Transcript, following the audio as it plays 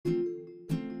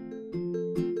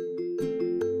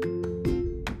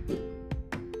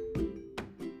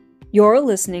You're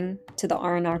listening to the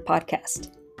R&R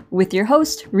podcast with your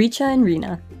host, Richa and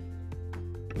Rena.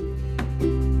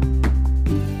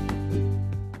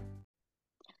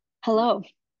 Hello.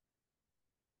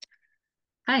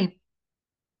 Hi.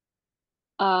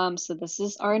 So this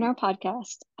is R&R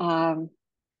podcast.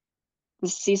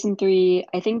 This is season 3.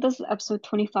 I think this is episode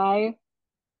 25.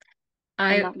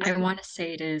 I'm I not I mistaken. want to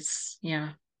say it is, yeah.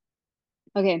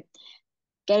 Okay,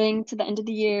 getting to the end of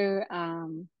the year.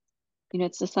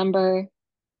 It's December,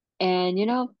 and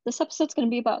this episode's gonna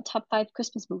be about top 5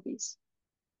 Christmas movies.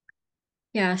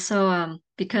 Yeah, so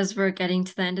because we're getting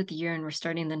to the end of the year and we're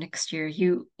starting the next year,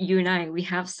 you and I, we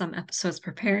have some episodes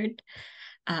prepared,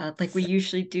 like we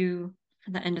usually do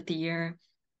for the end of the year.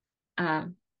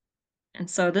 Um, and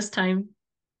so this time,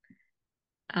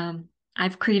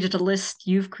 I've created a list,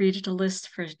 you've created a list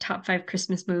for top 5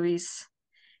 Christmas movies,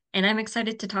 and I'm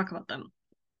excited to talk about them.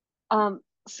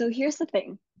 So here's the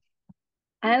thing.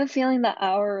 I have a feeling that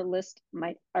our list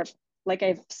are like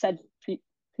I've said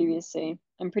previously.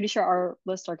 I'm pretty sure our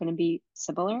lists are going to be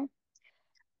similar.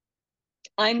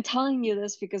 I'm telling you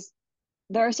this because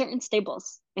there are certain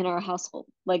staples in our household,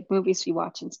 like movies we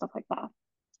watch and stuff like that.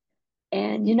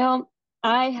 And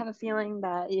I have a feeling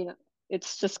that,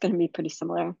 it's just going to be pretty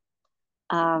similar.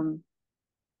 Um,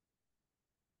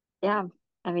 yeah,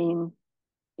 I mean,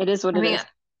 it is what I it mean, is.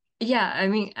 yeah, I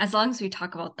mean, as long as we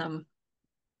talk about them,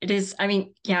 it is, I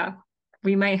mean, yeah,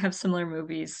 we might have similar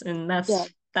movies, and Yeah,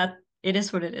 that it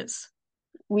is what it is.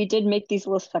 we did make these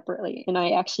lists separately, and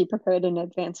I actually prepared in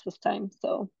advance this time.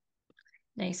 So,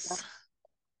 yeah. Nice.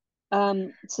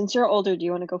 Since you're older, do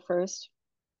you want to go first?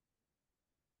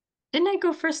 Didn't I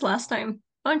go first last time?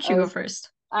 Why don't I you go was,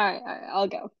 first? all right, I'll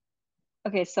go.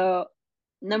 Okay, so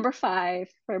number 5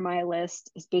 for my list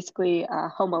is basically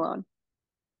Home Alone.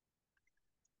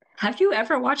 Have you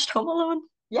ever watched Home Alone?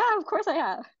 Yeah, of course I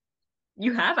have.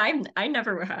 You have? I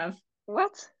never have.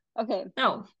 What? Okay,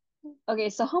 No. okay,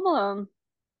 so Home Alone.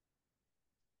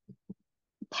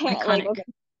 Like, Iconic. okay,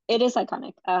 it is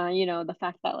iconic. The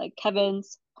fact that like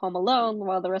Kevin's home alone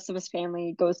while the rest of his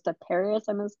family goes to Paris,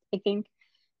 I think,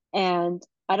 and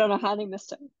I don't know how they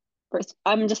missed him. First,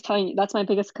 I'm just telling you, that's my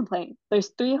biggest complaint. There's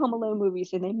 3 Home Alone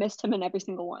movies and they missed him in every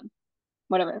single one.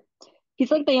 Whatever.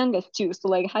 He's like the youngest too, so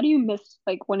like, how do you miss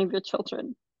like one of your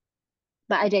children?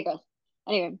 But I digress.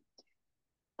 Anyway,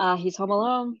 he's home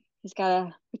alone. He's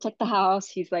gotta protect the house.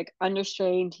 He's like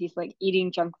understrained. He's like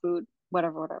eating junk food,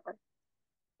 whatever, whatever.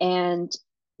 And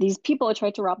these people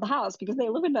tried to rob the house because they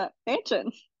live in a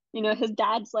mansion. His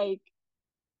dad's like,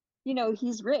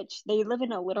 he's rich. They live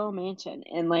in a literal mansion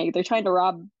and like they're trying to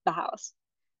rob the house.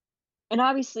 And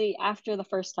obviously, after the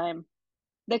first time,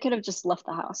 they could have just left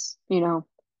the house,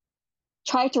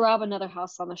 tried to rob another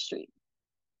house on the street.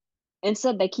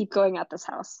 Instead, they keep going at this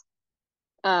house.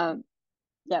 Um,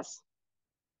 yes.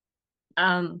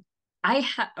 Um,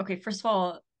 okay, first of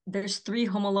all, there's 3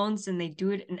 Home Alones and they do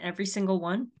it in every single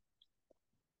one.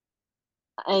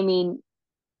 I mean,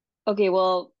 okay,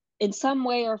 well, in some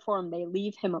way or form, they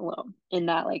leave him alone in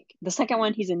that, like, the second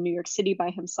one, he's in New York City by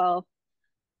himself,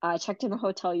 checked in a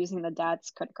hotel using the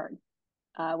dad's credit card,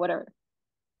 whatever.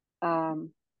 Um,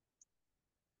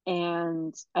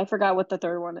 and I forgot what the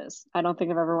third one is. I don't think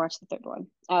I've ever watched the third one.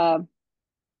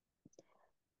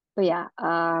 But yeah,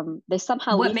 they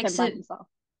somehow What leave him makes by it himself.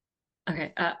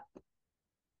 okay,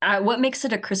 what makes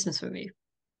it a Christmas movie?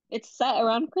 It's set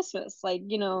around Christmas, like,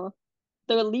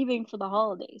 they're leaving for the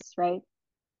holidays, right?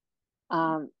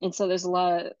 And so there's a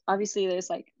lot of, obviously there's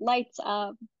like lights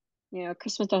up,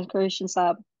 Christmas decorations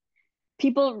up.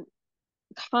 People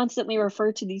constantly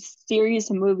refer to these series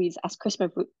of movies as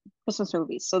Christmas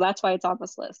movies, so that's why it's on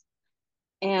this list.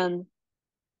 And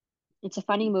it's a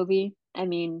funny movie. I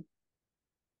mean,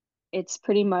 it's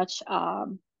pretty much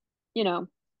you know,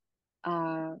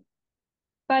 uh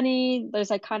funny. There's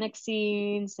iconic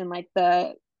scenes and like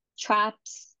the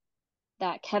traps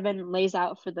that Kevin lays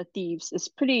out for the thieves is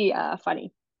pretty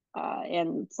funny.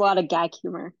 And it's a lot of gag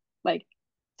humor, like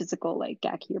physical like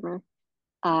gag humor.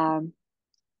 Um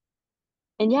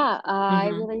and yeah, I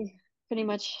Hmm. really pretty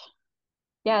much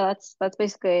yeah, that's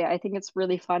basically I think it's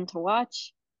really fun to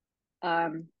watch.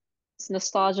 Um it's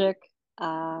nostalgic.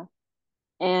 And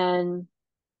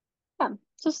yeah,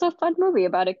 just a fun movie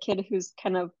about a kid who's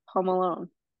kind of home alone.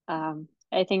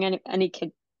 I think any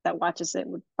kid that watches it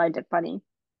would find it funny.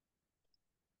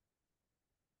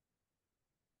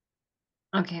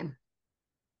 Okay.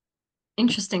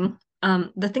 Interesting.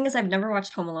 The thing is I've never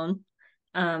watched Home Alone.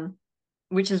 Um,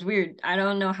 which is weird. I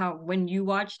don't know how when you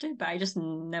watched it, but I just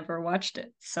never watched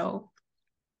it. So,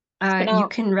 So you now,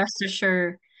 can rest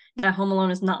assured that Home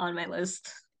Alone is not on my list.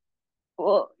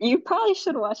 Well, you probably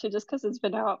should watch it just because it's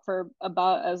been out for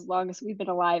about as long as we've been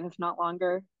alive, if not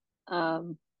longer.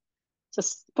 Um,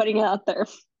 just putting it out there.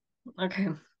 Okay,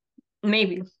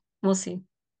 maybe we'll see.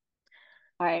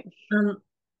 All right. Um,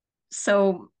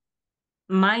 so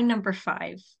my number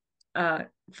five, uh,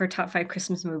 for top five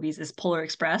Christmas movies is Polar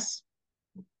Express.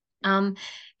 Um,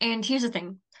 and here's the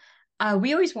thing.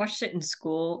 We always watched it in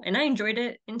school, and I enjoyed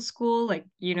it in school. Like,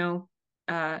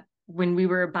 when we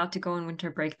were about to go on winter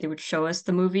break, they would show us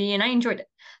the movie, and I enjoyed it.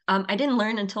 I didn't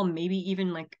learn until maybe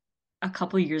even like a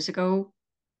couple years ago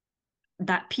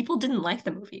that people didn't like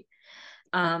the movie.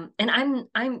 And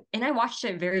I watched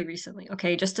it very recently,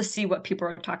 okay, just to see what people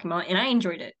are talking about, and I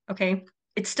enjoyed it, okay.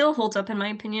 It still holds up in my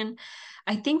opinion.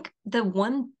 I think the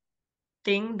one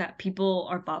thing that people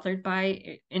are bothered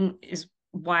by and is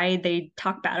why they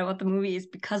talk bad about the movie is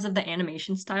because of the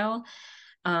animation style.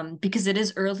 Because it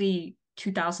is early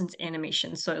 2000s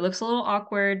animation, so it looks a little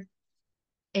awkward.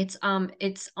 It's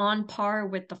on par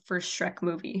with the first Shrek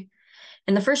movie.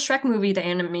 In the first Shrek movie, the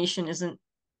animation isn't,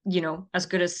 as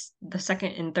good as the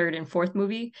second and third and fourth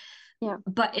movie, Yeah.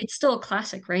 but it's still a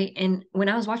classic, right? And when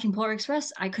I was watching Polar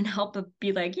Express, I couldn't help but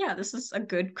be like, yeah, this is a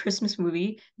good Christmas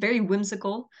movie, very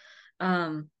whimsical.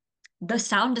 Um, the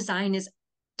sound design is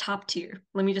top tier.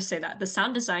 Let me just say that. The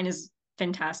sound design is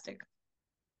fantastic.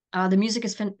 The music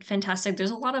is fantastic.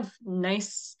 There's a lot of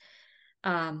nice,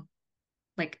 um,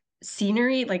 like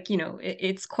scenery. Like,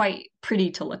 it's quite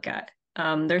pretty to look at.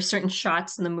 There's certain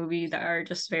shots in the movie that are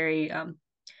just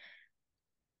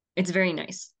it's very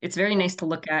nice. It's very Yeah. nice to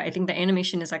look at. I think the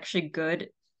animation is actually good.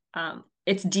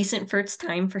 It's decent for its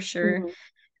time for sure. Mhm.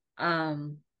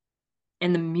 Um,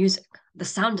 and the music, the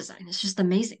sound design is just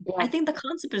amazing. I Yeah. think the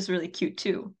concept is really cute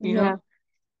too, you Yeah. know?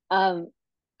 Um,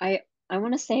 I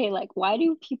want to say, like, why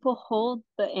do people hold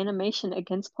the animation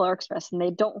against Polar Express and they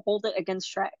don't hold it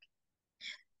against Shrek?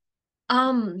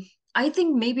 Um, I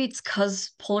think maybe it's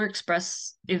because Polar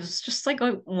Express, it was just like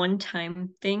a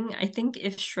one-time thing. I think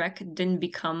if Shrek didn't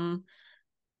become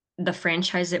the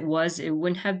franchise it was, it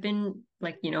wouldn't have been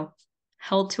like,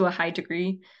 held to a high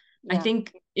degree. I Yeah.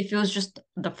 think if it was just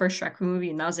the first Shrek movie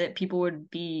and that was it, people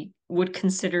would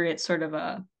consider it sort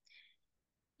of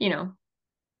you know,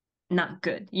 not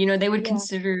good. They would Yeah.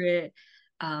 consider it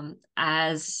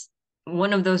as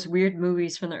one of those weird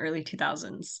movies from the early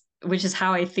 2000s, which is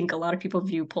how I think a lot of people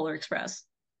view Polar Express.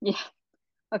 Yeah.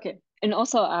 Okay. And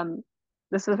also,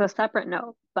 this is a separate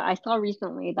note, but I saw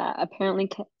recently that apparently,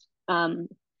 um,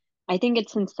 I think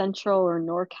it's in Central or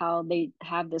NorCal, they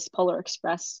have this Polar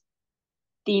Express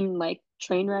themed like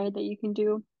train ride that you can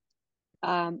do.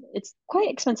 It's quite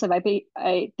expensive. I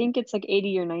think it's like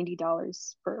 80 or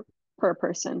 $90 per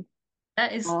person.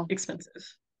 That is Uh, expensive.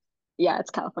 yeah, it's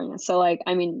California. So like,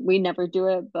 I mean, we never do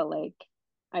it, but like,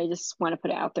 I just want to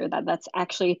put it out there that that's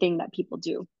actually a thing that people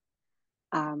do.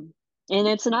 Um, and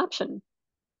it's an option,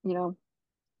 you know.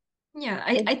 Yeah,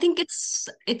 I think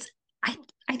I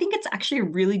I think it's actually a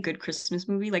really good Christmas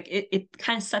movie. Like it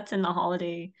kind of sets in the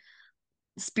holiday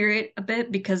spirit a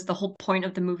bit because the whole point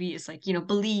of the movie is like,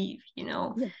 believe,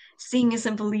 Yeah. seeing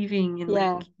isn't believing and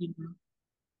like, Yeah.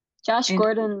 Josh and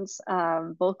Gordon's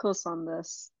vocals on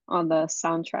this on the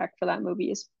soundtrack for that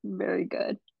movie is very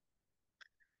good.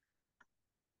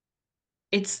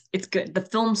 it's good. The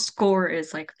film score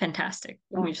is like fantastic.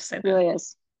 Let Yeah, me just say that. really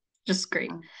is. Just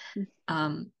great.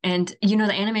 Um, And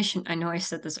the animation, I know I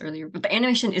said this earlier, but the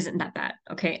animation isn't that bad,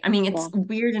 okay? I mean, it's yeah.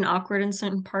 weird and awkward in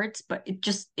certain parts, but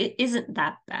it isn't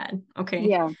that bad, okay?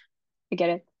 Yeah, I get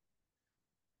it.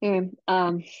 Okay,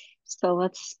 so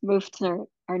let's move to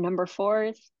our number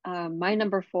fours. My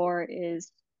number four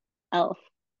is Elf.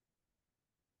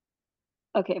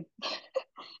 Okay,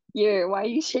 why are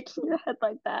you shaking your head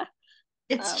like that?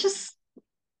 It's Um, just,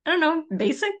 I don't know,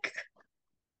 basic.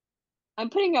 I'm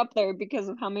putting it up there because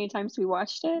of how many times we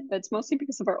watched it, but it's mostly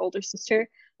because of our older sister.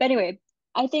 But anyway,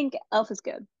 I think Elf is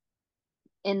good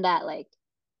in that, like,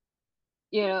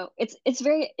 it's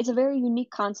a very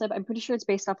unique concept. I'm pretty sure it's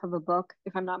based off of a book,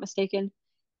 if I'm not mistaken.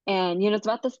 And it's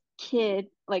about this kid,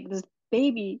 like this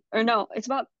baby, or no, it's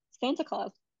about Santa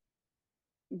Claus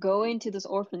going to this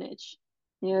orphanage.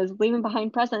 Is leaving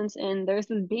behind presents, and there's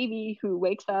this baby who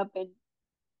wakes up and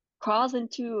crawls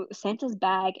into Santa's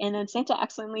bag, and then Santa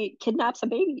accidentally kidnaps a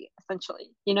baby,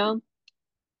 essentially.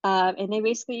 And they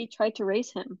basically try to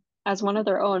raise him as one of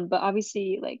their own, but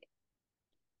obviously, like,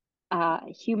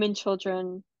 human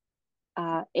children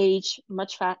age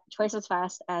twice as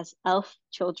fast as elf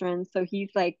children. So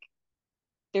he's like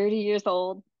 30 years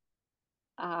old,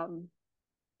 um,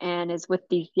 and is with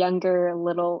these younger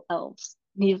little elves.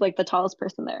 He's like the tallest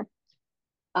person there.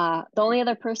 The only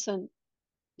other person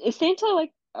is Santa,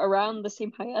 like around the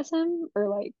same height as him, or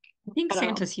like I think I don't know,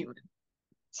 Santa's human.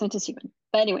 Santa's human.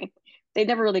 But anyway, they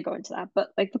never really go into that. But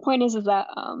like the point is that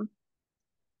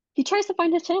he tries to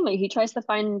find his family. He tries to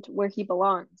find where he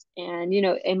belongs. And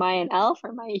am I an elf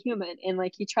or am I a human? And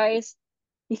like he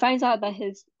finds out that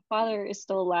his father is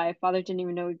still alive. Father didn't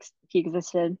even know he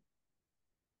existed.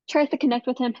 Tries to connect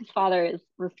with him. His father is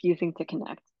refusing to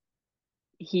connect.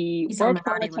 He He's on the works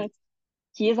all the naughty time. list.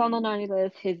 He is on the naughty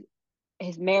list.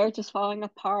 His marriage is falling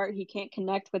apart. He can't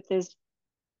connect with his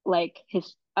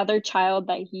other child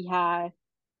that he had.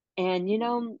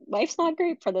 And life's not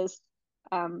great for this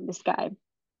guy.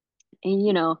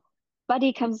 And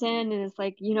Buddy comes in and is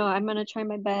like, I'm gonna try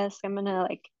my best. I'm gonna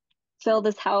like fill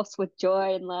this house with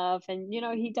joy and love. And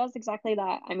he does exactly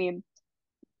that. I mean,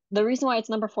 the reason why it's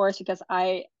number four is because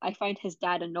I find his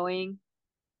dad annoying,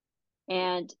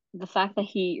 and the fact that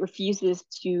he refuses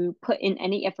to put in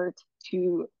any effort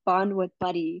to bond with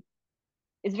Buddy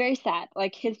is very sad.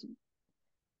 Like his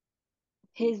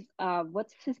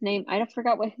what's his name? I don't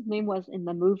forgot what his name was in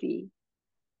the movie.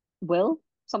 Will?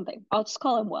 Something. I'll just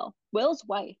call him Will. Will's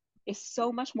wife is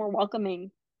so much more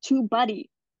welcoming to Buddy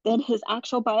than his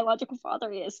actual biological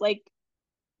father is. Like,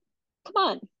 come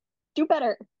on, do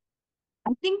better.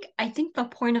 I think the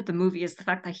point of the movie is the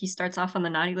fact that he starts off on the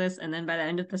naughty list and then by the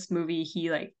end of this movie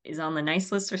he like is on the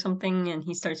nice list or something and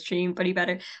he starts treating Buddy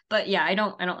better. But yeah, I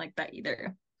don't like that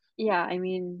either. Yeah, I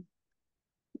mean,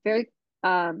 very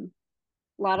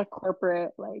lot of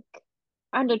corporate like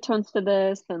undertones to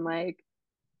this, and like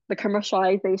the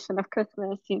commercialization of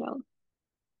Christmas.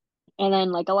 And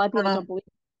then like a lot of people Uh, don't believe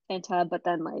in Santa, but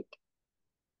then like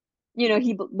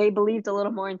they believed a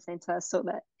little more in Santa so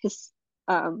that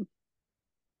um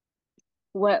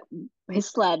what his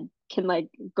sled can like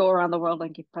go around the world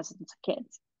and give presents to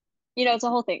kids. It's a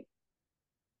whole thing.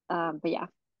 But yeah,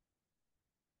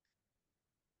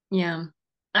 yeah.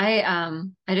 I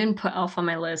didn't put Elf on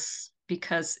my list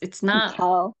because it's you can not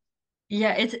tell.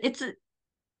 yeah, it's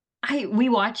I we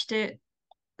watched it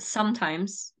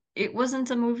sometimes. It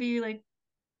wasn't a movie like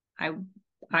I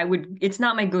I would it's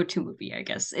not my go-to movie, I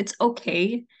guess. It's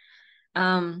okay.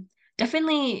 Um,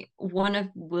 Definitely one of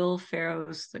Will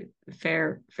Ferrell's like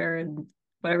Fair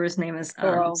whatever his name is,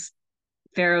 Girl.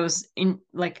 Ferrell's in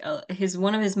like his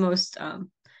one of his most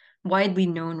widely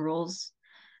known roles.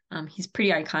 He's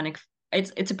pretty iconic.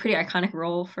 It's a pretty iconic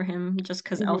role for him just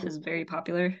because Elf Hmm. is very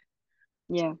popular.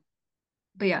 Yeah.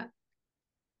 But yeah,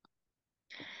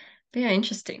 but yeah,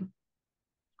 interesting.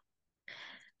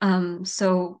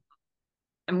 So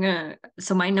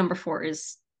so my number four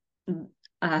is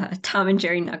Tom and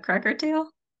Jerry Nutcracker Tale.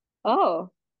 Oh,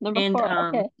 number And four.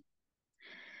 Okay.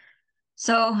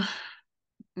 so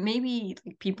maybe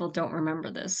like, people don't remember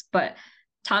this, but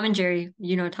Tom and Jerry,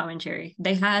 Tom and Jerry,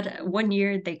 they had one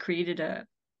year they created a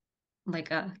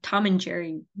Tom and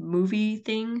Jerry movie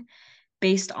thing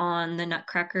based on the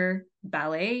Nutcracker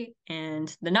Ballet,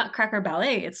 and the Nutcracker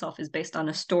Ballet itself is based on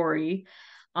a story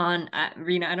on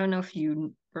Rena. I don't know if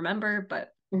you remember,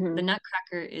 but the Hmm.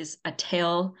 Nutcracker is a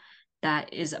tale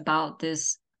that is about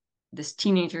this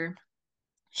teenager.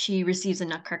 She receives a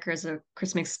nutcracker as a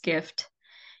Christmas gift,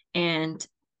 and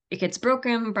it gets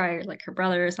broken by like her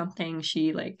brother or something.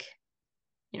 She like,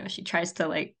 she tries to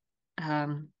like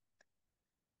um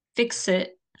fix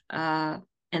it.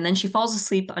 And then she falls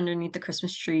asleep underneath the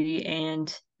Christmas tree,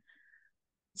 and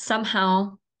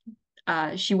somehow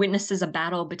she witnesses a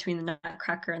battle between the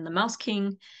Nutcracker and the Mouse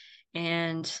King,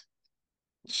 and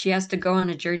she has to go on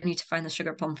a journey to find the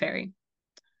Sugar Plum Fairy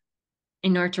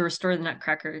in order to restore the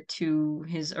Nutcracker to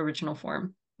his original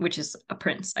form, which is a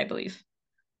prince, I believe.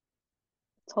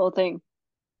 This whole thing.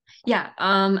 Yeah,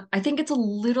 I think it's a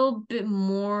little bit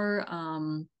more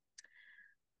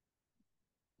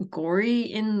gory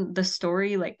in the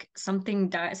story, like someone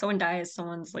dies,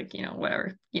 someone's like,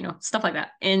 whatever, stuff like that.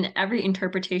 And every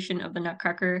interpretation of the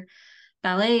Nutcracker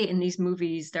ballet in these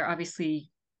movies, they're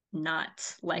obviously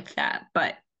not like that.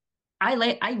 But I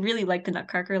really like the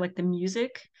Nutcracker, like the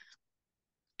music.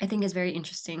 I think is very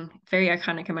interesting, very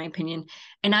iconic in my opinion.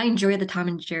 And I enjoy the Tom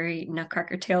and Jerry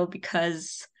Nutcracker tale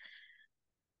because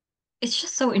it's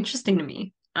just so interesting to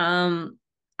me.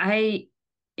 I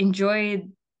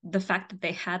enjoyed the fact that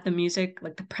they had the music,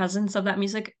 like the presence of that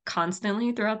music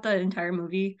constantly throughout the entire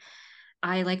movie.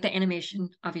 I like the animation,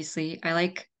 obviously. I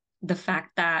like the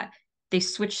fact that they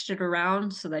switched it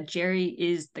around so that Jerry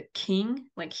is the king,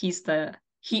 like he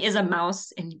is a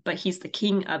mouse and but he's the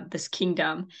king of this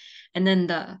kingdom. And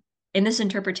then in this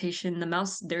interpretation, the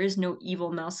mouse there is no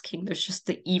evil mouse king. There's just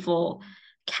the evil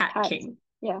cat Cats. king.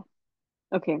 Yeah.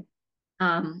 Okay.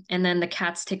 And then the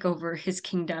cats take over his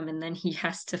kingdom, and then he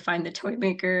has to find the toy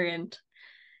maker,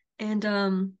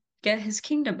 and get his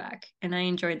kingdom back. And I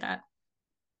enjoyed that.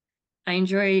 I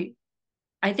enjoy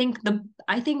I think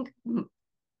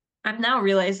I'm now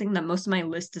realizing that most of my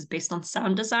list is based on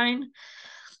sound design.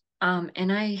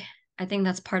 And I think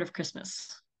that's part of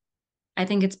Christmas. I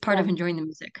think it's part Yeah. of enjoying the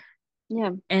music.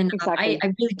 Yeah. And Exactly.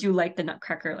 I really do like the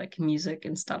Nutcracker like music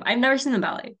and stuff. I've never seen the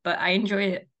ballet, but I enjoy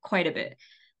it quite a bit.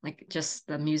 Like just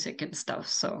the music and stuff.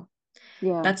 So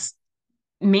Yeah. that's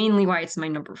mainly why it's my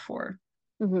number four.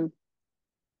 Mm-hmm.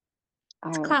 All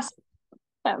It's right. classic.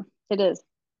 Yeah, it is.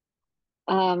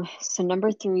 So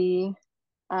number three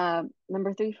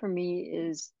for me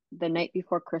is The Night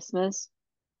Before Christmas.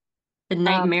 The Um,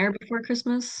 Nightmare Before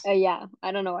Christmas. yeah,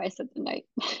 I don't know why I said the night.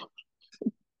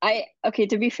 Okay,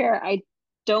 to be fair, I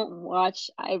don't watch,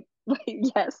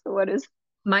 yes, what is,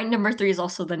 My number three is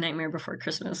also The Nightmare Before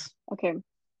Christmas. okay.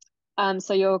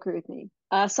 So you'll agree with me.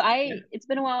 Yeah. It's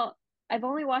been a while. I've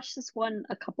only watched this one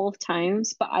a couple of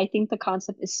times, but I think the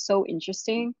concept is so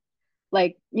interesting.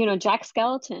 Like, Jack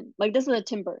Skellington. Like, this is a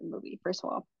Tim Burton movie, first of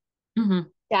all. Hmm.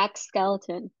 Jack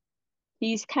Skellington.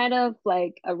 He's kind of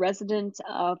like a resident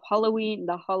of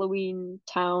the Halloween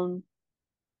town,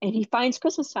 and he finds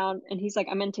Christmas Town, and he's like,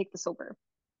 I'm gonna take this over.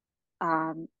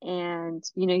 And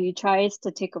he tries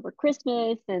to take over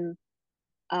Christmas,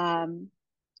 um,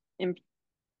 and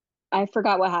I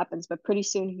forgot what happens, but pretty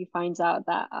soon he finds out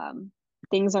that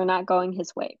things are not going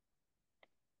his way,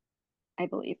 I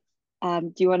believe.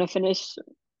 Do you want to finish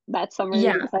that summary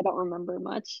Yeah. because I don't remember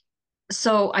much?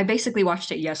 So I basically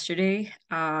watched it yesterday.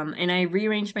 And I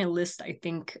rearranged my list, I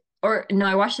think, or no,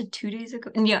 I watched it 2 days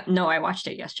ago. Yeah, no, I watched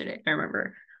it yesterday. I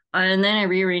remember. And then I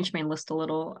rearranged my list a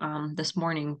little this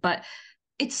morning. But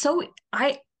it's so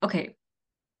okay.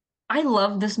 I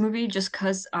love this movie just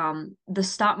because the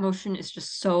stop motion is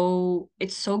just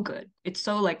it's so good. It's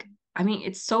so like I mean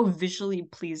it's so visually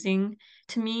pleasing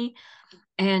to me.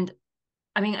 And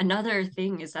I mean another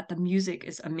thing is that the music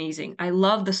is amazing. I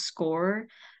love the score.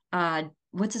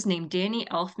 What's his name? Danny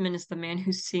Elfman is the man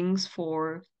who sings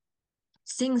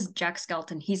Jack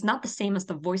Skellington. He's not the same as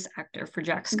the voice actor for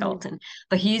Jack Hmm. Skellington,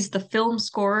 but he's the film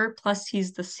scorer plus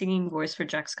he's the singing voice for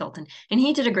Jack Skellington. And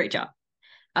he did a great job.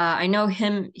 I know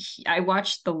him. I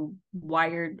watched the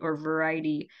Wired or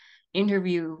Variety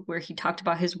interview where he talked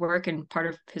about his work, and part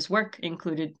of his work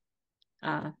included,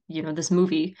 this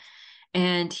movie.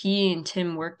 And he and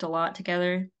Tim worked a lot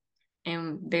together,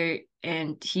 and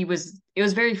it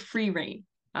was very free reign,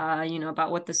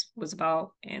 about what this was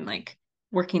about, and like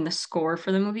working the score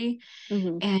for the movie,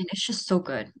 Hmm. and it's just so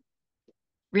good,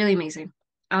 really amazing.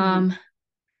 Hmm. Um,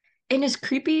 and it's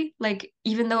creepy. Like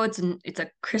even though it's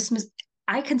a Christmas,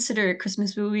 I consider it a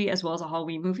Christmas movie as well as a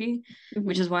Halloween movie,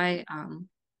 which Hmm. is why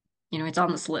it's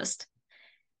on this list.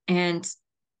 And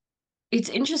it's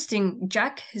interesting.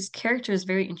 Jack, his character is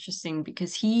very interesting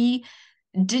because he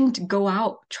didn't go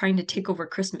out trying to take over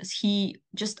Christmas. He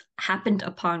just happened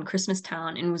upon Christmas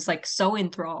Town and was like so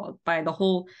enthralled by the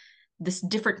whole this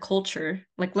different culture.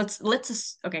 Like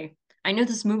okay. I know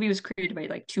this movie was created by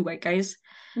like two white guys,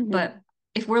 Hmm. but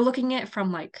if we're looking at it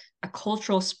from like a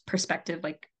cultural perspective,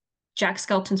 like Jack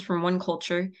Skellington's from one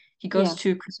culture, he goes Yeah.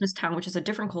 to Christmas Town, which is a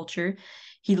different culture.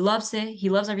 He loves it. He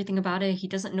loves everything about it. He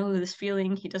doesn't know this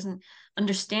feeling. He doesn't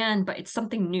understand, but it's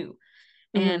something new.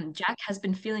 Hmm. And Jack has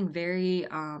been feeling very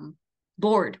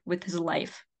bored with his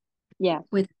life, Yeah.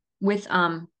 with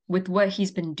with what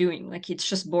he's been doing. Like it's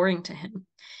just boring to him.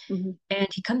 Hmm. And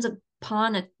he comes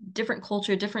upon a different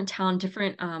culture, different town,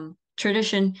 different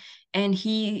tradition, and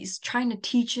he's trying to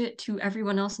teach it to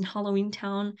everyone else in Halloween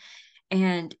Town.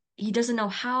 And he doesn't know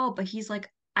how, but he's like,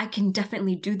 I can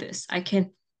definitely do this. I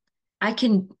can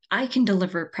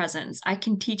deliver presents. I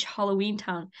can teach Halloween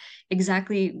Town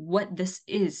exactly what this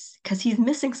is because he's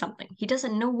missing something. He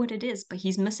doesn't know what it is, but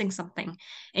he's missing something.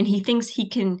 And he thinks he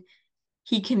can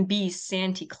be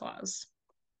Santa Claus.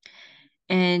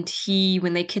 And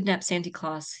when they kidnap Santa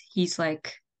Claus, he's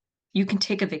like, you can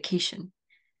take a vacation.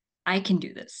 I can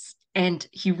do this. And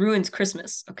he ruins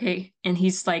Christmas, okay? And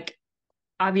he's like,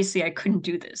 obviously I couldn't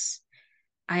do this.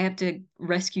 I have to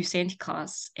rescue Santa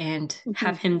Claus and Hmm.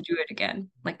 have him do it again,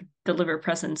 like deliver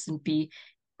presents and be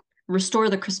restore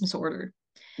the Christmas order.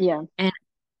 Yeah. And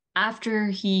after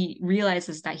he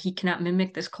realizes that he cannot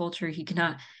mimic this culture, he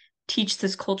cannot teach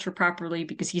this culture properly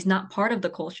because he's not part of the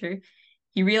culture,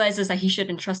 he realizes that he should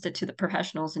entrust it to the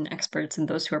professionals and experts and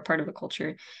those who are part of the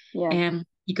culture. Yeah. And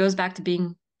he goes back to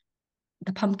being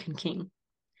the Pumpkin King.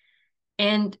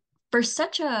 And for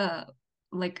such a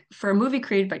like for a movie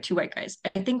created by two white guys,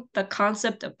 I think the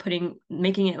concept of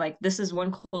making it like this is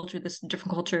one culture, this is a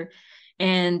different culture,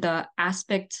 and the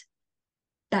aspect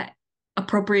that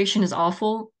appropriation is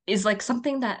awful is like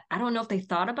something that I don't know if they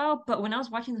thought about, but when I was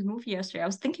watching this movie yesterday, I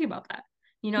was thinking about that.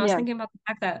 I was Yeah. thinking about the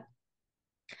fact that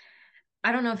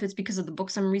I don't know if it's because of the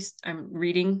books I'm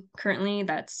reading currently,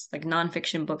 that's like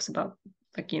nonfiction books about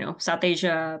like, South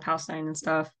Asia, Palestine and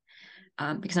stuff,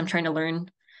 because I'm trying to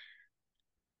learn.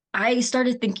 I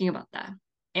started thinking about that.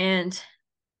 And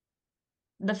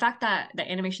the fact that the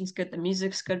animation's good, the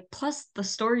music's good, plus the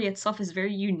story itself is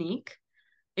very unique,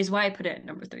 is why I put it at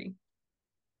number three.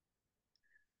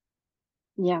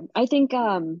 Yeah. I think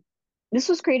this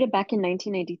was created back in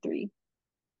 1993.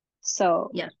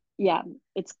 So Yeah. yeah,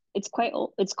 it's quite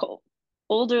old. It's cool.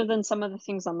 Older than some of the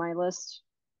things on my list,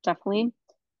 definitely.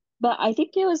 But I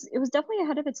think it was definitely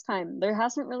ahead of its time. There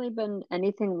hasn't really been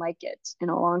anything like it in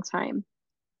a long time.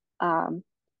 Um,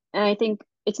 and I think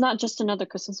it's not just another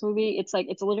Christmas movie. It's like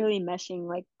it's literally meshing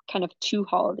like kind of two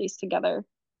holidays together,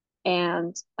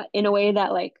 and in a way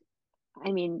that like,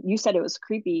 I mean, you said it was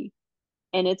creepy,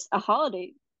 and it's a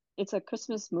holiday. It's a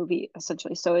Christmas movie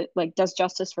essentially, so it like does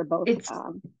justice for both It's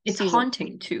it's seasons.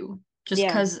 haunting too, just Yeah.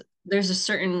 because there's a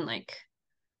certain like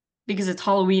because it's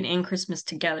Halloween and Christmas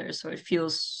together, so it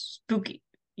feels spooky,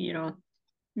 you know.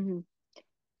 Hmm.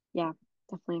 Yeah,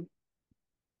 definitely.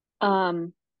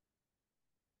 Um,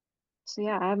 so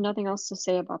yeah, I have nothing else to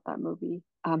say about that movie.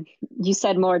 You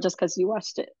said more just because you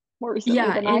watched it more recently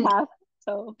Yeah, than I and have.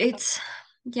 So it's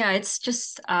yeah, it's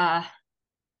just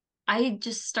I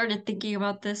just started thinking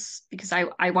about this because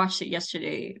I watched it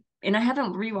yesterday and I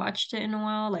haven't rewatched it in a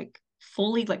while, like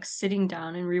fully like sitting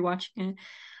down and rewatching it.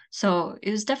 So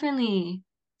it was definitely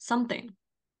something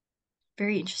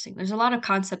very interesting. There's a lot of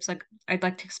concepts like I'd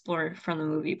like to explore from the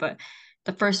movie, but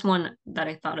the first one that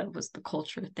I thought of was the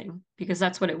culture thing because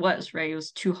that's what it was, right? It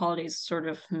was two holidays sort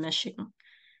of meshing.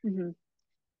 mhm.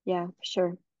 Yeah, for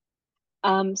sure.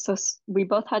 So we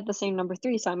both had the same number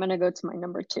three, so I'm gonna go to my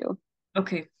number two.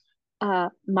 Okay.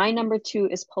 My number two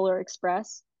is Polar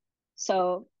Express.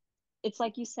 So it's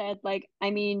like you said, like, I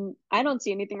mean, I don't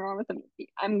see anything wrong with the movie.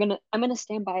 I'm gonna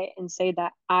stand by it and say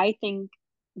that I think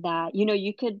that,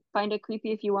 you could find it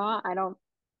creepy if you want.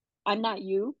 I'm not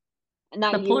you.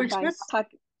 Not The you, Polar but Express?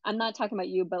 I'm not talking about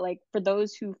you, but like for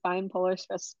those who find Polar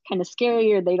Express kind of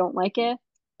scary or they don't like it,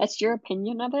 that's your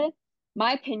opinion of it.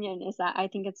 My opinion is that I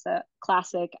think it's a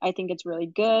classic. I think it's really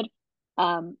good.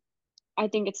 Um, I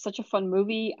think it's such a fun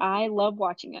movie. I love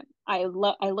watching it. I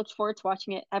looked forward to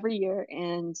watching it every year,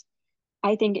 and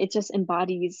I think it just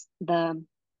embodies the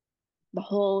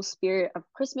whole spirit of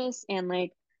Christmas and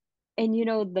like, and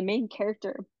the main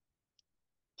character,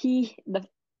 the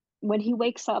when he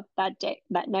wakes up that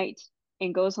night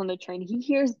and goes on the train, he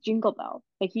hears Jingle Bell.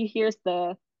 Like he hears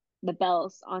the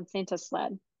bells on Santa's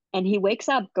sled. And he wakes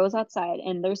up, goes outside,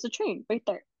 and there's a train right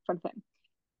there in front of him.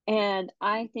 And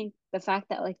I think the fact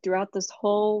that like throughout this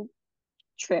whole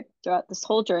trip, throughout this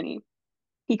whole journey,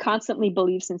 he constantly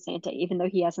believes in Santa, even though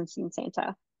he hasn't seen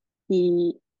Santa.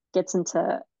 He gets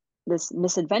into this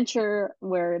misadventure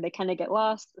where they kind of get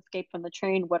lost, escape from the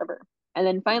train, whatever. And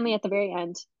then finally at the very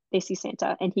end, they see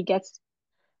Santa and he gets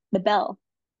the bell.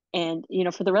 And,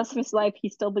 for the rest of his life, he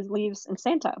still believes in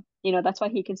Santa. That's why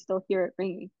he can still hear it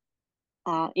ringing,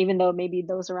 even though maybe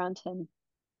those around him,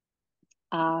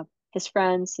 uh, his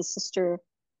friends, his sister,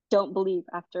 don't believe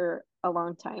after a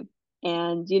long time.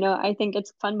 And, I think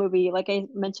it's a fun movie. Like I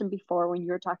mentioned before when you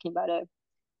were talking about it,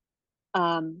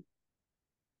 um,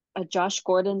 Josh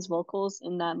Gordon's vocals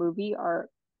in that movie are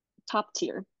top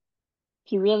tier.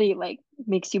 He really like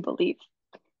makes you believe.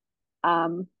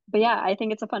 But yeah, I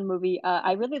think it's a fun movie.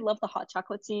 I really love the hot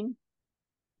chocolate scene.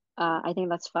 I think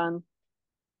that's fun.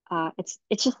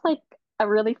 It's just like a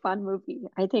really fun movie.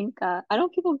 I think I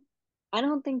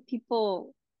don't think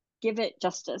people give it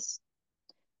justice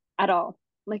at all.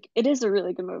 Like it is a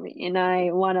really good movie, and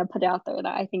I want to put it out there that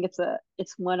I think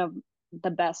it's one of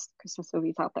the best Christmas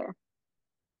movies out there.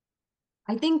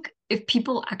 I think if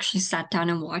people actually sat down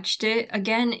and watched it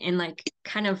again and like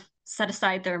kind of set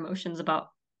aside their emotions about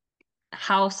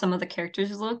how some of the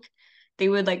characters look, they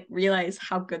would like realize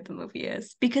how good the movie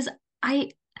is. Because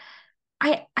I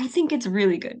I think it's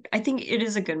really good. I think it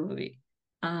is a good movie.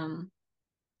 Um,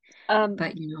 Um,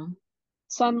 but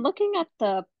so I'm looking at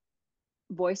the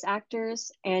voice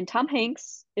actors, and Tom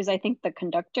Hanks is, I think, the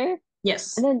conductor, and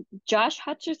yes. then Josh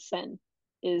Hutcherson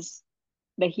is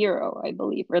the hero, I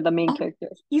believe, or the main Oh, character.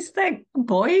 he's that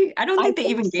boy. I don't I think they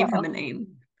think even gave him so. a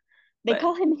name. They But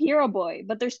call him Hero Boy,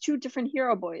 but there's two different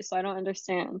Hero Boys, so I don't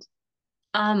understand.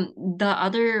 the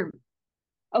other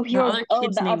Oh, the other Oh,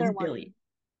 kid's the name is other one, Billy.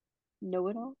 Know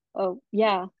It All. Oh,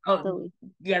 yeah, Oh, Billy.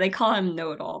 yeah, they call him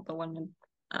Know-It-All, the one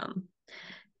um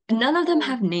none of them Oh,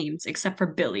 have names except for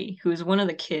Billy, who is one of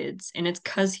the kids, and it's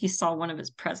because he saw one of his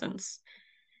presents.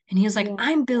 And he was like, Yeah.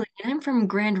 I'm Billy, and I'm from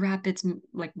Grand Rapids,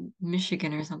 like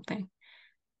Michigan or something.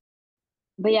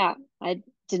 But yeah, I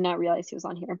did not realize he was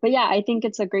on here. But yeah, I think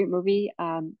it's a great movie.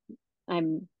 I'm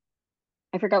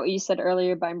I forgot what you said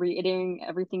earlier, but I'm reiterating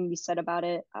everything you said about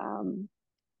it.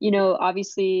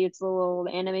 Obviously it's a little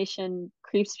the animation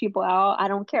creeps people out. I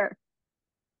don't care.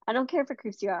 I don't care if it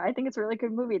creeps you out. I think it's a really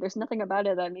good movie. There's nothing about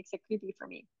it that makes it creepy for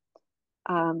me.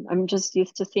 I'm just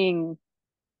used to seeing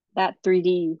that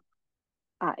 3D.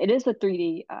 It is a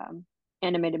 3D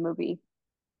animated movie.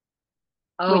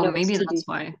 Wait, Oh, no, it's maybe 2D. that's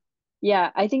why.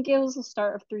 Yeah, I think it was the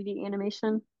start of 3D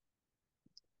animation.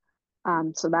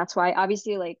 So that's why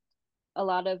obviously like a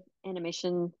lot of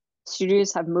animation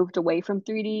studios have moved away from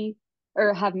 3D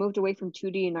or have moved away from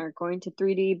 2D and are going to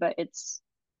 3D, but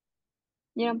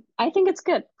I think it's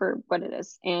good for what it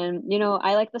is. And,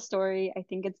 I like the story. I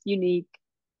think it's unique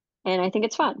and I think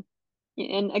it's fun.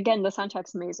 And again, the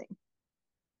soundtrack's amazing.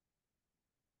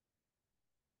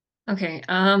 Okay,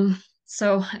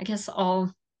 so I guess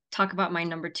I'll talk about my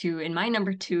number two, and my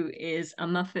number two is a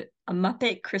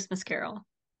Muppet Christmas Carol.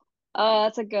 Oh,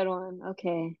 that's a good one.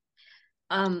 Okay.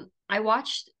 I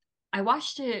watched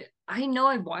it. I know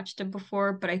I've watched it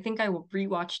before, but I think I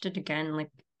rewatched it again like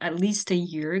at least a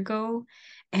year ago,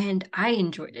 and I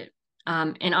enjoyed it.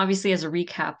 And obviously, as a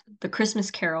recap, The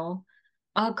Christmas Carol,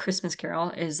 A Christmas Carol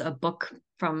is a book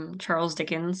from Charles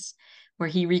Dickens where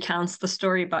he recounts the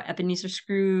story about Ebenezer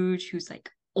Scrooge, who's like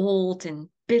old and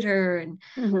bitter, and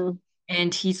Hmm.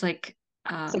 and he's like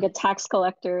It's like a tax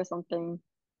collector or something.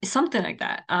 something like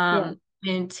that. Yeah.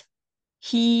 And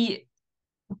he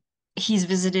he's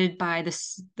visited by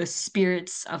the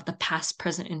spirits of the past,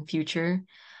 present, and future.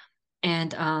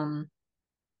 And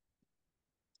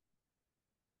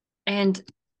and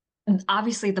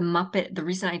obviously the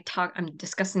reason I'm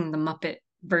discussing the Muppet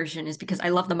version is because I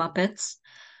love the Muppets.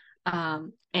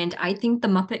 And I think the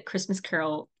Muppet Christmas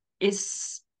Carol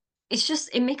is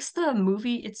it makes the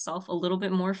movie itself a little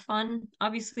bit more fun,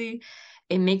 obviously.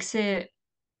 It makes it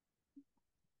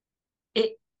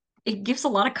it gives a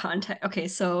lot of context. Okay,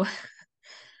 so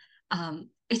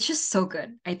it's just so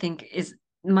good, I think, is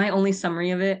my only summary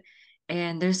of it.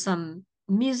 And there's some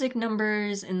music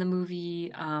numbers in the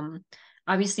movie.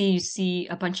 Obviously, you see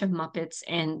a bunch of Muppets,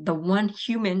 and the one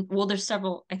human, well,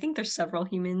 I think there's several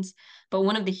humans, but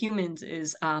one of the humans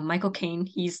is Michael Caine.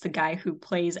 He's the guy who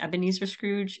plays Ebenezer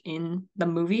Scrooge in the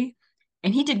movie.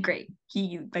 And he did great.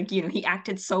 He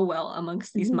acted so well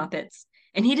amongst these Hmm. Muppets,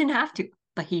 and he didn't have to,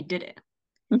 but he did it.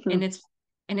 Hmm.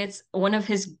 And it's one of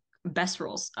his best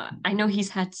roles. I know he's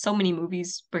had so many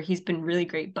movies where he's been really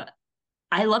great, but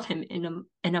I love him in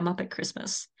a Muppet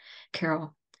Christmas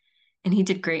Carol, and he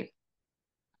did great.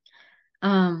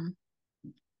 Um,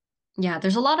 yeah,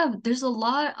 there's a lot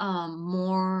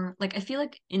more, like I feel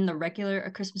like in the regular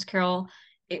A Christmas Carol,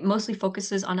 it mostly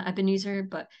focuses on Ebenezer,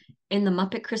 but in the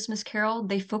Muppet Christmas Carol,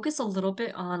 they focus a little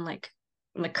bit on like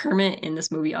Kermit in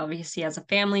this movie obviously has a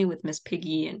family with Miss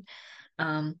Piggy, and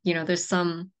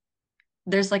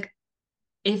there's like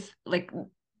if like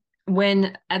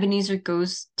when Ebenezer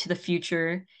goes to the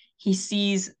future, he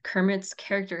sees Kermit's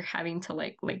character having to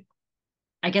like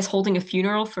I guess holding a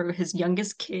funeral for his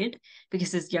youngest kid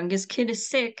because his youngest kid is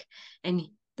sick, and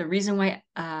the reason why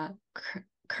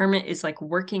Kermit is like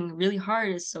working really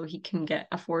hard is so he can get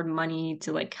afford money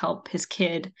to like help his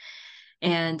kid.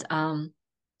 And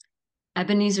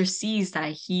Ebenezer sees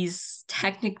that he's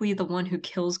technically the one who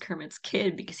kills Kermit's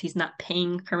kid because he's not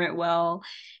paying Kermit well,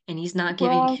 and he's not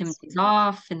giving him What? days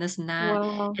off and this and that.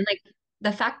 Wow. And like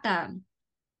the fact that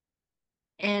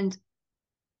and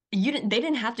they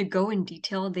didn't have to go in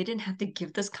detail. They didn't have to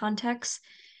give this context.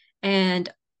 And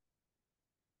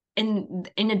in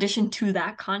addition to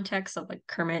that context of like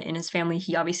Kermit and his family,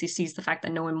 he obviously sees the fact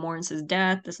that no one mourns his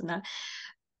death, this and that.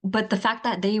 But the fact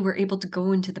that they were able to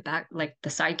go into the back, like the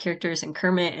side characters and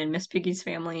Kermit and Miss Piggy's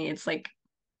family, it's like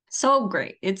so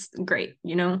great. It's great.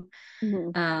 Hmm.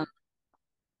 Um,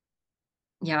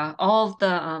 yeah, all of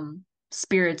the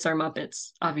spirits are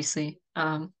Muppets, obviously.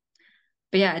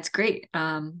 But yeah, it's great.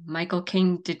 Michael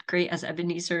King did great as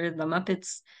Ebenezer. The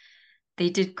Muppets, they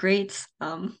did great.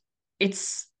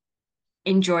 It's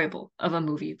enjoyable of a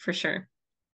movie for sure.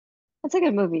 That's a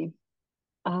good movie.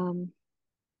 Um,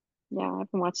 yeah, I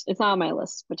haven't watched. It's not on my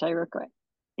list, which I regret.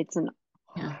 It's an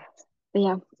Yeah. But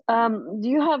yeah. Do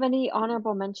you have any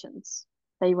honorable mentions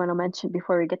that you want to mention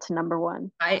before we get to number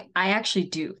one? I actually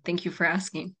do. Thank you for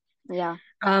asking. Yeah.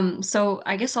 So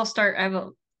I guess I'll start.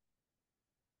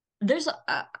 There's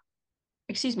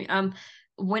excuse me.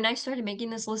 When I started making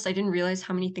this list, I didn't realize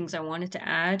how many things I wanted to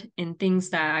add and things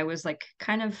that I was like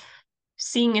kind of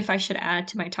seeing if I should add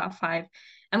to my top five.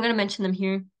 I'm gonna mention them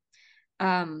here.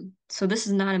 So this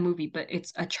is not a movie, but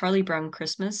it's a Charlie Brown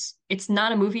Christmas. It's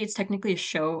not a movie, it's technically a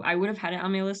show. I would have had it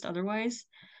on my list otherwise.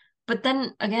 But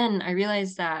then again, I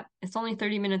realized that it's only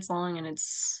 30 minutes long and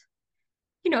it's,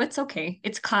 it's okay.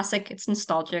 It's classic, it's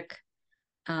nostalgic.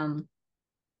 Um,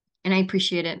 and I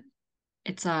appreciate it.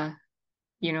 It's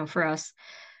for us.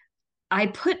 I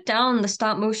put down the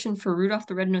stop motion for Rudolph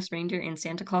the Red-Nosed Reindeer and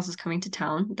Santa Claus is Coming to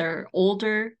Town. They're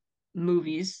older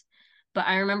movies, but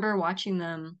I remember watching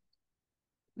them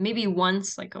maybe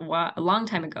once, like a long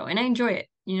time ago, and I enjoy it.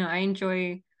 I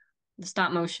enjoy the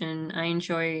stop motion. I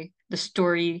enjoy the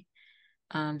story.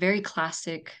 Very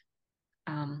classic,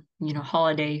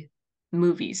 holiday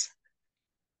movies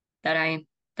that I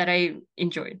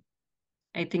enjoyed.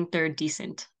 I think they're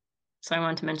decent, so I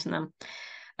wanted to mention them.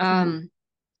 Mhm. Um,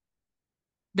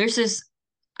 there's this,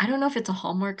 I don't know if it's a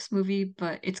Hallmarks movie,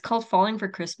 but it's called Falling for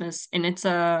Christmas, and it's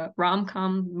a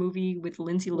rom-com movie with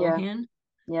Lindsay Yeah, Lohan.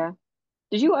 yeah.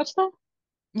 Did you watch that?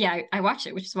 Yeah, I watched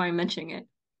it, which is why I'm mentioning it.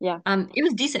 Yeah. It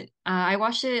was decent. I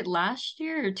watched it last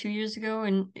year or 2 years ago,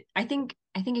 and I think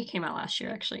it came out last year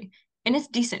actually, and it's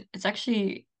decent. It's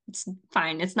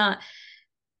fine. It's not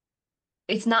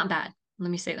bad. Let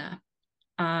me say that.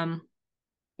 Um,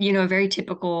 very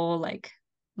typical like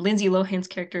Lindsay Lohan's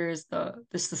character is the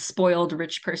spoiled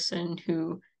rich person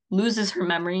who loses her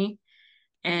memory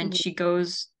and Mhm. she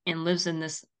goes and lives in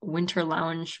this winter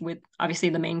lounge with obviously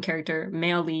the main character,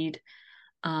 male lead.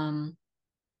 Um,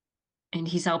 and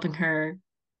he's helping her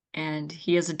and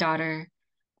he has a daughter.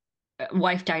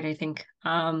 Wife died, I think.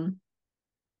 And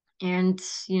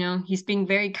he's being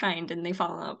very kind and they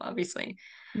fall in love, obviously.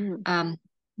 Mhm. Um,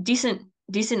 decent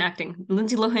acting.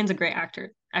 Lindsay Lohan's a great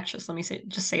actress, let me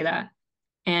say that.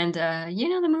 And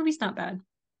the movie's not bad.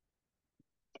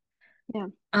 Yeah.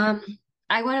 Um,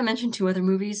 I want to mention two other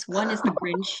movies. One is The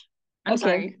Grinch. I'm Okay.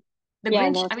 sorry. The Yeah,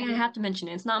 Grinch, no, I it's mean, I fine. have to mention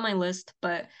it. It's not on my list,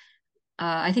 but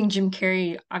I think Jim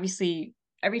Carrey, obviously,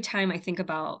 every time I think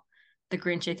about The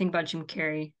Grinch, I think about Jim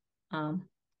Carrey.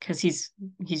 Because he's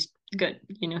good.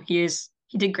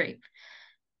 He did great.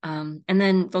 And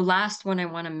then the last one I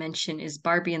want to mention is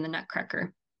Barbie and the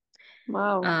Nutcracker.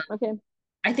 Wow. Um, Okay.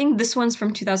 I think this one's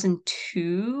from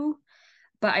 2002,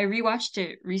 but I rewatched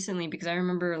it recently because I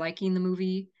remember liking the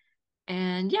movie.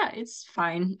 And yeah, it's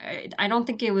fine. I don't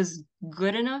think it was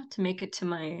good enough to make it to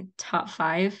my top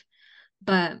five,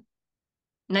 but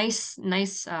nice,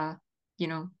 you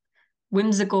know,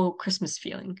 whimsical Christmas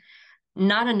feeling.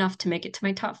 Not enough to make it to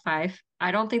my top five.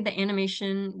 I don't think the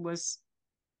animation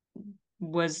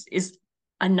is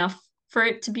enough for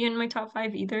it to be in my top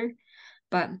five either,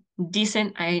 but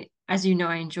decent. As you know,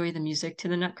 I enjoy the music to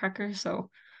the Nutcracker, so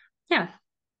yeah,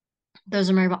 those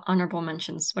are my honorable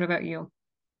mentions. What about you?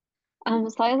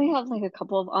 So I only have like a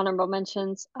couple of honorable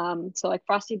mentions. So like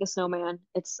Frosty the Snowman,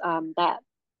 it's that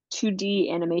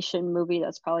 2D animation movie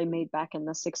that's probably made back in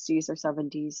the 60s or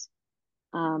 70s.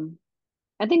 Um,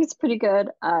 I think it's pretty good.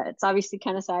 It's obviously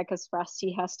kind of sad because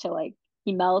Frosty has to like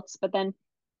he melts, but then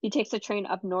he takes a train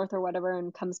up north or whatever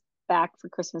and comes back for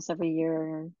Christmas every year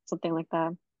or something like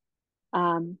that.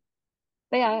 Um,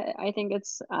 but yeah, I think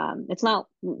it's not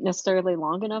necessarily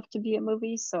long enough to be a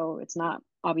movie, so it's not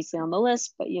obviously on the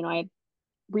list, but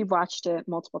we've watched it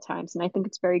multiple times and I think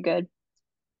it's very good.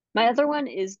 My other one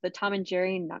is the Tom and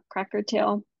Jerry Nutcracker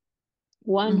Tale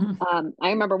one. Mhm.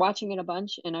 I remember watching it a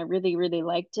bunch and I really, really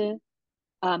liked it.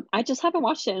 I just haven't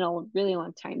watched it in a really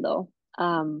long time though.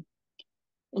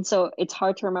 And so it's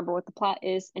hard to remember what the plot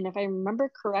is. And if I remember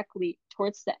correctly,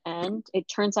 towards the end, it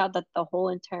turns out that the whole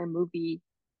entire movie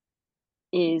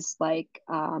is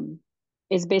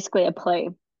is basically a play.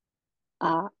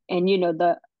 And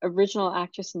the original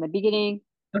actress in the beginning.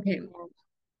 Okay.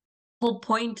 Whole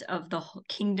point of the whole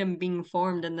kingdom being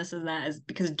formed and this and that is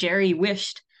because Jerry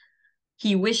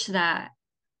he wished that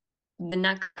the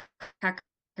Nutcracker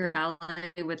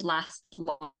Valley would last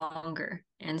longer.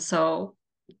 And so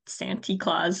Santa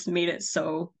Claus made it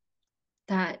so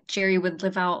that Jerry would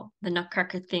live out the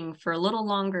Nutcracker thing for a little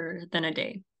longer than a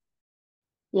day.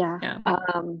 Yeah.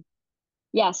 Yeah.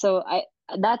 Yeah, so I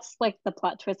that's like the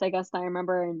plot twist I guess that I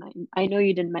remember and I know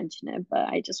you didn't mention it, but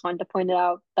I just wanted to point it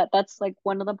out that that's like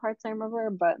one of the parts I remember,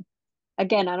 but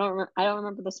again, I don't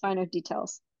remember the finer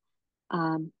details.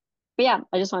 Um but yeah,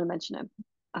 I just want to mention it.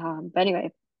 But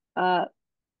anyway, uh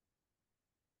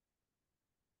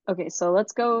okay, so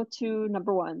let's go to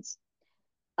number ones.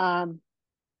 Um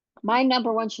my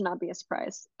number one should not be a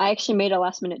surprise. I actually made a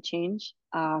last minute change.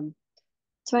 To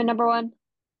my number one.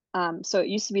 So it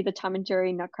used to be the Tom and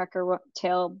Jerry Nutcracker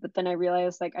Tale, but then I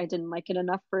realized like I didn't like it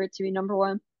enough for it to be number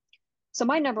one. So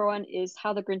my number one is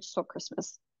How the Grinch Stole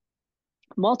Christmas.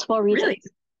 Multiple Really? reasons.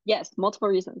 Yes, multiple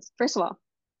reasons. First of all,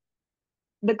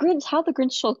 the Grinch, how the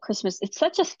Grinch Stole Christmas, it's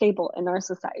such a staple in our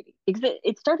society because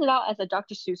it started out as a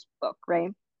Dr. Seuss book,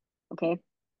 right? Okay.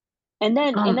 And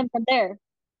then Um,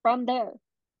 from there,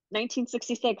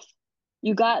 1966,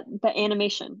 you got the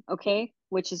animation, okay,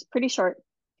 which is pretty short,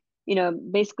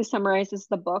 basically summarizes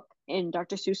the book in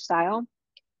Dr. Seuss style,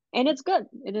 and it's good.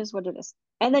 It is what it is.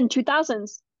 And then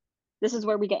 2000s, this is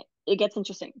where it gets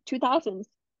interesting. 2000s,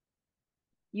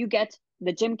 you get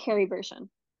the Jim Carrey version,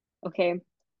 okay?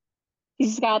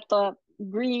 He's got the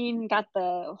green, got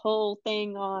the whole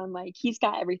thing on, like he's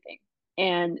got everything.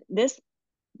 And this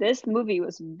movie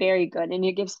was very good, and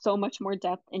it gives so much more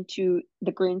depth into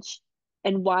the Grinch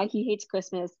and why he hates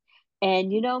Christmas.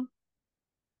 And they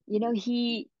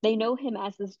know him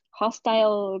as this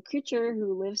hostile creature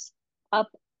who lives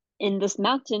up in this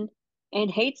mountain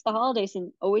and hates the holidays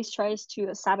and always tries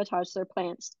to sabotage their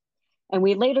plans. And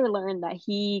we later learn that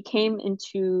he came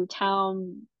into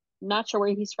town, not sure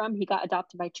where he's from. He got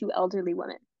adopted by two elderly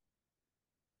women.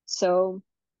 So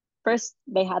first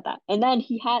they had that. And then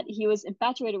he was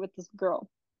infatuated with this girl.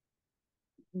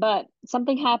 But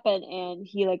something happened and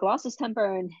he like lost his temper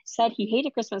and said he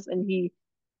hated Christmas, and he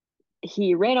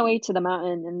ran away to the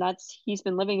mountain, and he's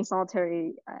been living in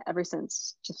solitary ever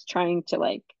since, just trying to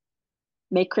like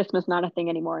make Christmas not a thing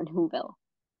anymore in Whoville.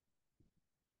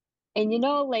 And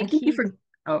I like think you for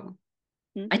oh,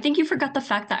 hmm? I think you forgot the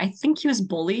fact that I think he was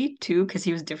bullied too because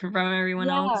he was different from everyone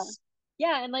Yeah. else.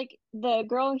 Yeah, and like the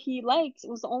girl he liked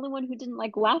was the only one who didn't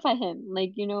like laugh at him,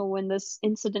 like, when this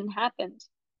incident happened.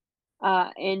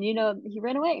 And he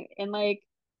ran away, and like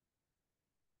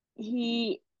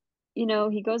he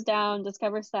he goes down,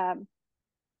 discovers that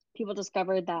people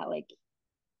discovered that like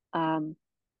um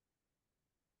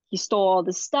he stole all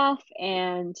this stuff,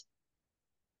 and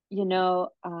you know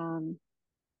um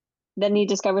then he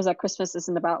discovers that Christmas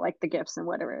isn't about like the gifts and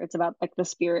whatever, it's about like the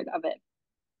spirit of it.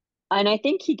 And I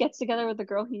think he gets together with the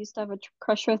girl he used to have a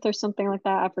crush with or something like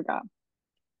that. I forgot.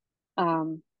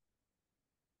 um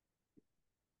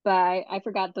but I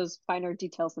forgot those finer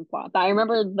details and plot, but I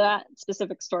remember that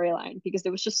specific storyline because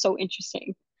it was just so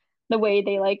interesting, the way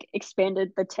they like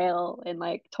expanded the tale and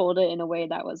like told it in a way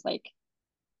that was like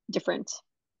different.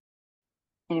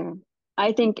 Anyway,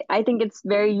 I think it's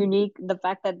very unique, the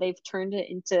fact that they've turned it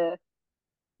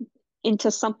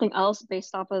into something else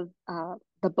based off of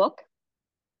the book,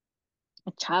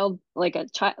 like a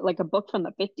book from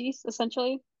the 50s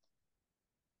essentially.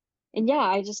 And yeah,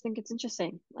 I just think it's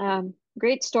interesting.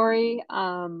 Great story.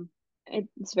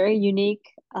 It's very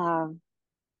unique. I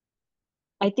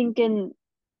think in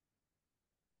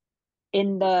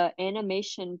the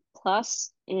animation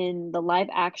plus in the live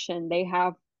action, they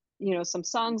have, some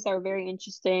songs that are very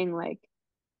interesting, like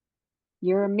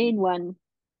You're a Mean One,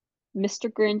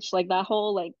 Mr. Grinch, like that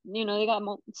whole, like, they got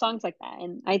songs like that.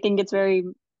 And I think it's very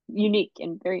unique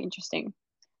and very interesting.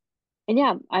 And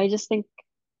yeah, I just think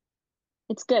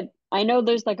it's good. I know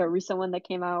there's like a recent one that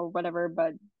came out or whatever,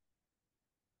 but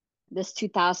this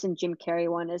 2000 Jim Carrey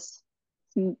one is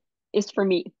for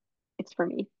me. It's for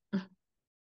me.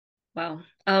 Wow.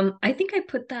 I think I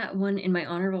put that one in my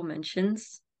honorable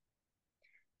mentions,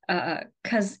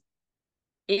 because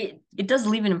it does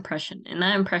leave an impression, and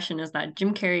that impression is that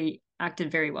Jim Carrey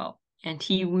acted very well, and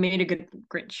he made a good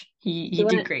Grinch. He He did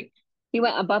went great. he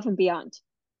went above and beyond.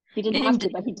 He didn't have And to,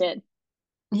 but he did.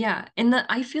 yeah, and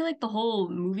I feel like the whole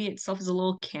movie itself is a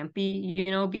little campy,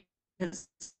 because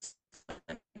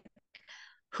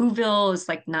Whoville is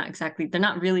like not exactly, they're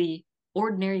not really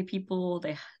ordinary people.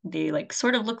 They like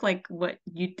sort of look like what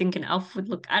you'd think an elf would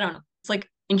look. I don't know. It's like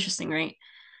interesting, right?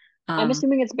 I'm Um,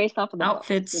 assuming it's based off of the books,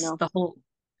 Outfits, the whole,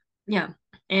 yeah.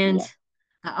 And Yeah.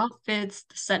 the outfits,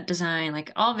 the set design,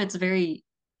 like all of it's very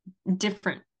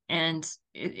different, and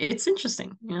it's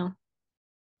interesting.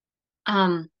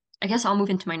 Um, I guess I'll move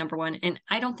into my number one, and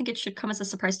I don't think it should come as a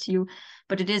surprise to you,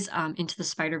 but it is Into the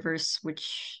Spider-Verse,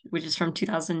 which is from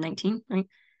 2019, right?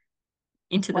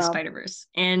 Into the Well, Spider-Verse.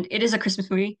 And it is a Christmas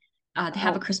movie. They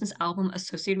have a oh, Christmas album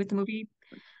associated with the movie.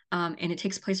 And it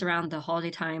takes place around the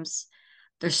holiday times.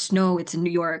 There's snow, it's in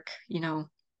New York.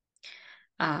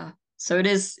 So it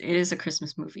is a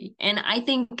Christmas movie. And I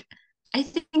think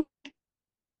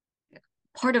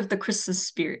part of the Christmas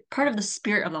spirit, part of the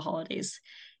spirit of the holidays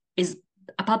is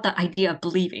about the idea of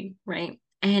believing, right?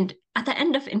 And at the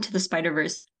end of Into the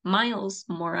Spider-Verse, Miles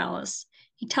Morales,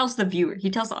 he tells the viewer,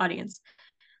 he tells the audience,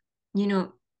 you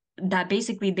know, that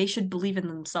basically they should believe in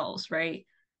themselves, right?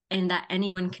 And that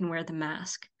anyone can wear the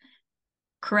mask.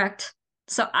 Correct?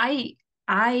 So I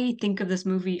think of this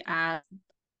movie as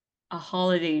a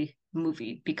holiday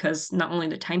movie because not only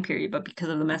the time period, but because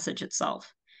of the message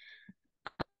itself.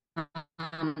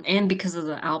 And because of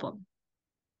the album.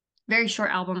 very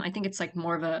short album. I think it's like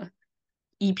more of a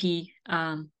EP.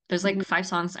 There's like Mhm. 5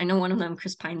 songs. I know one of them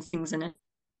Chris Pine sings in it.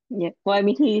 Yeah. Well, I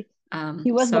mean, he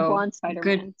was the So blonde good,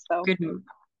 Spider-Man, so good move.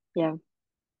 yeah,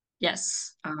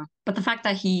 Yes. But the fact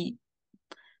that he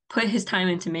put his time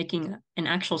into making an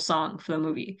actual song for the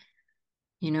movie,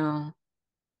 you know,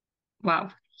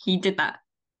 wow, he did that.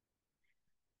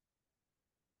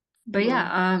 But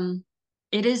yeah, no.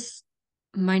 it is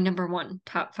my number one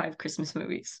top 5 Christmas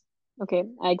movies. Okay,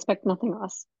 I expect nothing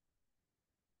less.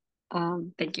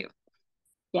 Um, Thank you.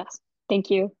 yes, thank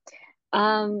you.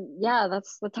 Yeah,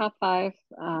 that's the top five.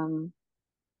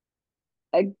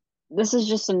 I, this is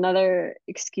just another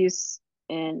excuse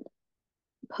and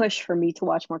push for me to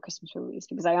watch more Christmas movies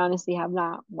because I honestly have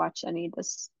not watched any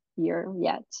this year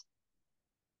yet.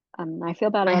 I feel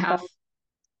bad I about that. have,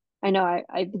 I know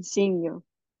I've been seeing you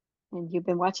and you've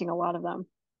been watching a lot of them.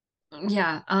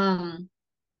 yeah, I'm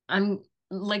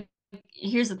like,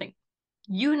 here's the thing.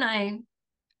 You and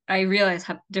I realize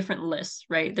have different lists,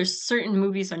 right? There's certain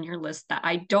movies on your list that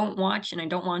I don't watch and I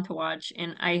don't want to watch,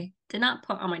 and I did not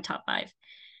put on my top 5,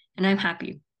 and I'm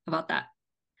happy about that.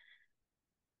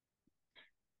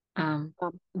 Um,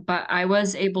 Um, but I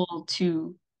was able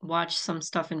to watch some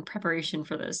stuff in preparation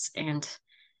for this, and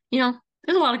you know,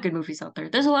 there's a lot of good movies out there.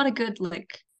 There's a lot of good,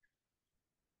 like,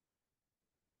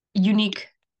 unique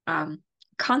um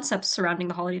concepts surrounding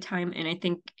the holiday time, and I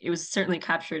think it was certainly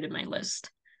captured in my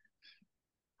list.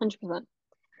 100%.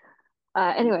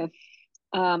 Anyway,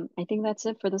 I think that's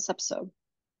it for this episode.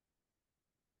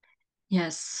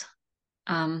 Yes.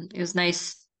 It was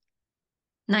nice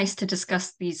to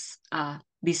discuss these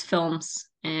films,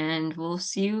 and we'll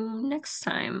see you next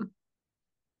time.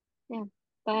 Yeah,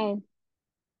 bye.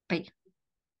 Bye.